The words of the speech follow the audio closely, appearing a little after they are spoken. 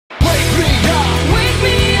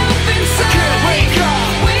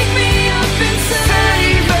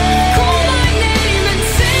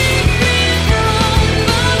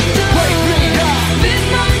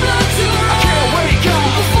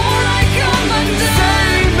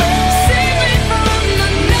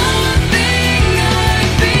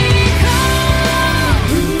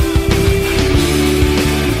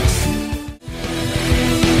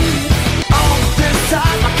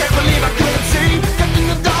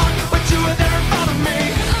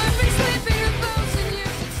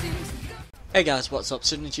Hey guys, what's up?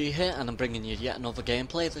 SYN3RGY here, and I'm bringing you yet another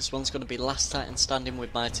gameplay. This one's going to be last Titan standing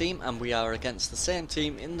with my team, and we are against the same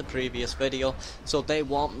team in the previous video, so they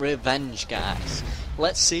want revenge, guys.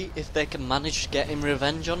 Let's see if they can manage getting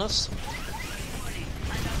revenge on us.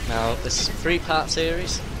 Now, this is a 3-part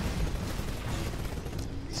series,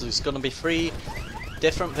 so there's going to be 3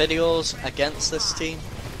 different videos against this team.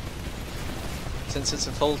 Since it's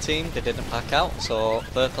a full team, they didn't pack out, so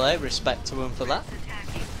fair play, respect to them for that.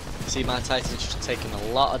 See, my Titan's just taking a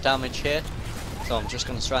lot of damage here, so I'm just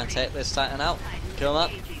going to try and take this Titan out. Come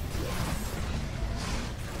on.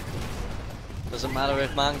 Doesn't matter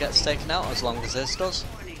if mine gets taken out as long as this does.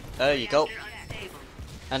 There you go.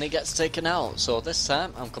 And it gets taken out, so this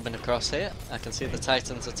time I'm coming across here. I can see the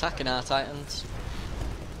Titans attacking our Titans.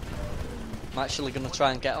 I'm actually going to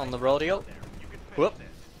try and get on the rodeo. Whoop.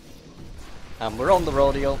 And we're on the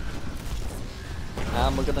rodeo.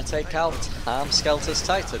 And we're going to take out Skelter's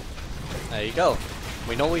Titan. There you go.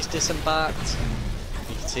 We know he's disembarked.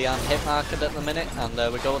 You can see I'm hit marked at the minute, and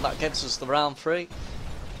there we go. That gives us the round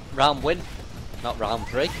win, not round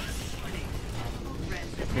 3.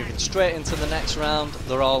 Moving straight into the next round.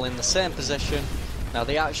 They're all in the same position. Now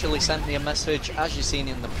they actually sent me a message, as you've seen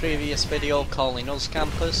in the previous video, calling us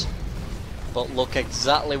campers. But look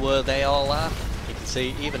exactly where they all are. You can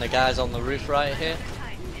see even a guy's on the roof right here.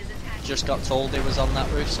 Just got told he was on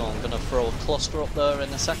that roof, so I'm going to throw a cluster up there in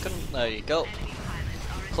a second. There you go.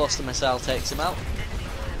 Cluster missile takes him out.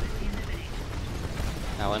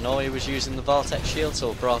 Now I know he was using the vortex shield, so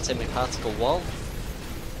I brought him a particle wall.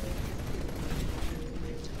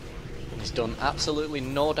 He's done absolutely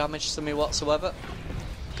no damage to me whatsoever.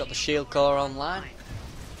 Got the shield core online.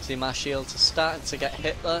 See, my shields are starting to get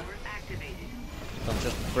hit there. So I'm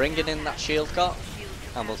just bringing in that shield core,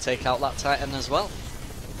 and we'll take out that Titan as well.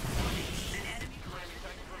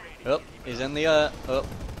 Oh, he's in the air.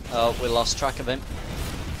 Oh, we lost track of him.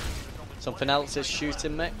 Something else is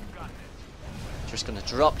shooting me. Just going to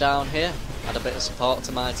drop down here, add a bit of support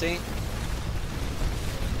to my team.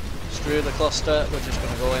 Screw the cluster, we're just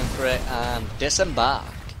going to go in for it and disembark.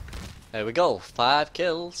 There we go, 5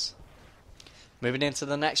 kills. Moving into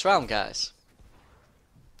the next round, guys.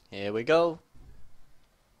 Here we go.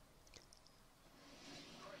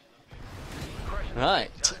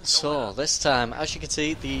 Right, so this time, as you can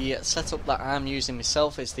see, the setup that I'm using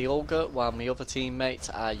myself is the Ogre, while my other teammates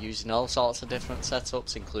are using all sorts of different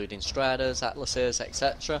setups, including Striders, Atlases,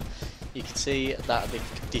 etc. You can see that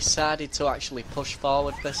they've decided to actually push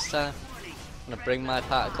forward this time. I'm going to bring my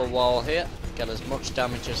particle wall here, get as much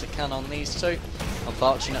damage as I can on these two.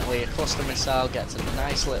 Unfortunately, a cluster missile gets a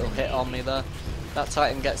nice little hit on me there. That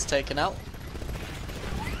Titan gets taken out.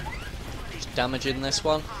 Damaging this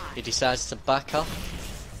one, he decides to back off.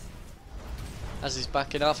 As he's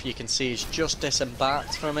backing off, you can see he's just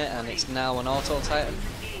disembarked from it, and it's now an auto Titan.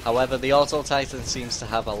 However, the auto Titan seems to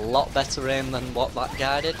have a lot better aim than what that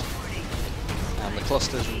guy did, and the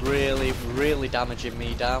cluster's really damaging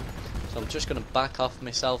me down. So I'm just going to back off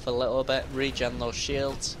myself a little bit, regen those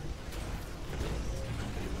shields,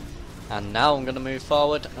 and now I'm going to move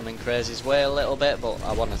forward. I'm in Crazy's way a little bit, but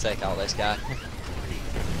I want to take out this guy.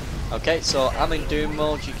 Okay, so I'm in Doom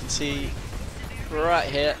mode, you can see right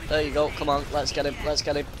here. There you go, come on, let's get him,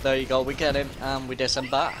 there you go, we get him, and we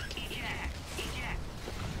disembark.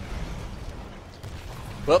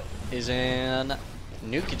 Whoop, he's in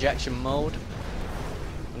nuke ejection mode.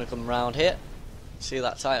 I'm gonna come round here, see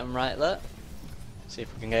that Titan right there, see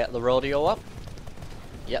if we can get the rodeo up.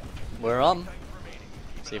 Yep, we're on.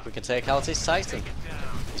 See if we can take out his Titan.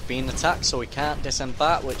 He's being attacked, so he can't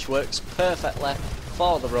disembark, which works perfectly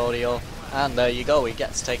for the rodeo, and there you go, he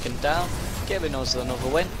gets taken down, giving us another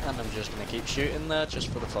win, and I'm just going to keep shooting there just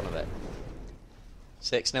for the fun of it.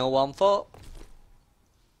 6-0, 1-4.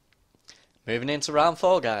 Moving into round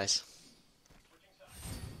 4, guys.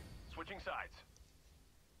 Switching sides.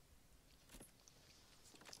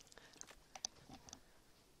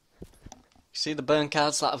 You see the burn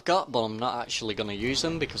cards that I've got, but I'm not actually going to use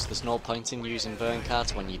them because there's no point in using burn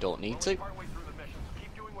cards when you don't need to.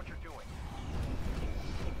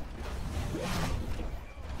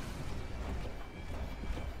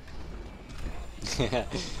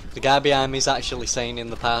 The guy behind me is actually saying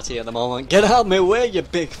in the party at the moment, "Get out of my way, you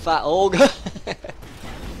big fat ogre."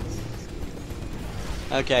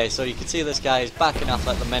 Okay, so you can see this guy is backing off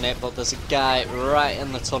at the minute, but there's a guy right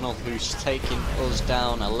in the tunnel who's taking us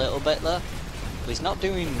down a little bit there. But he's not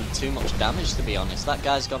doing too much damage, to be honest. That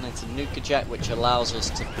guy's gone into nuke eject, which allows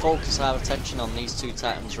us to focus our attention on these 2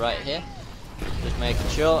 Titans right here. Just making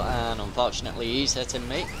sure, and unfortunately he's hitting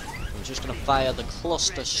me. I'm just going to fire the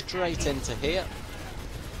cluster straight into here.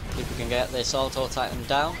 See if we can get this auto Titan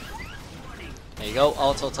down. There you go,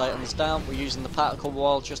 auto Titans down. We're using the particle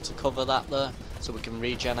wall just to cover that there, so we can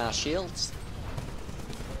regen our shields.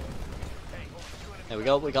 There we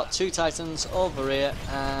go, we got 2 Titans over here,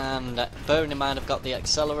 and bearing in mind I've got the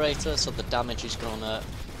accelerator, so the damage is going to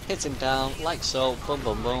hit him down, like so, boom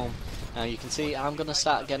boom boom. Now you can see I'm going to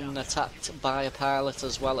start getting attacked by a pilot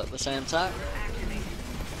as well at the same time.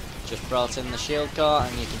 Just brought in the shield core,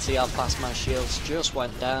 and you can see how fast my shields just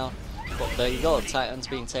went down. But there you go, the Titan's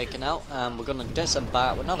been taken out, and we're going to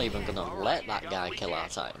disembark. We're not even going to let that guy kill our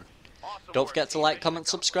Titan. Don't forget to like, comment,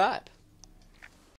 subscribe.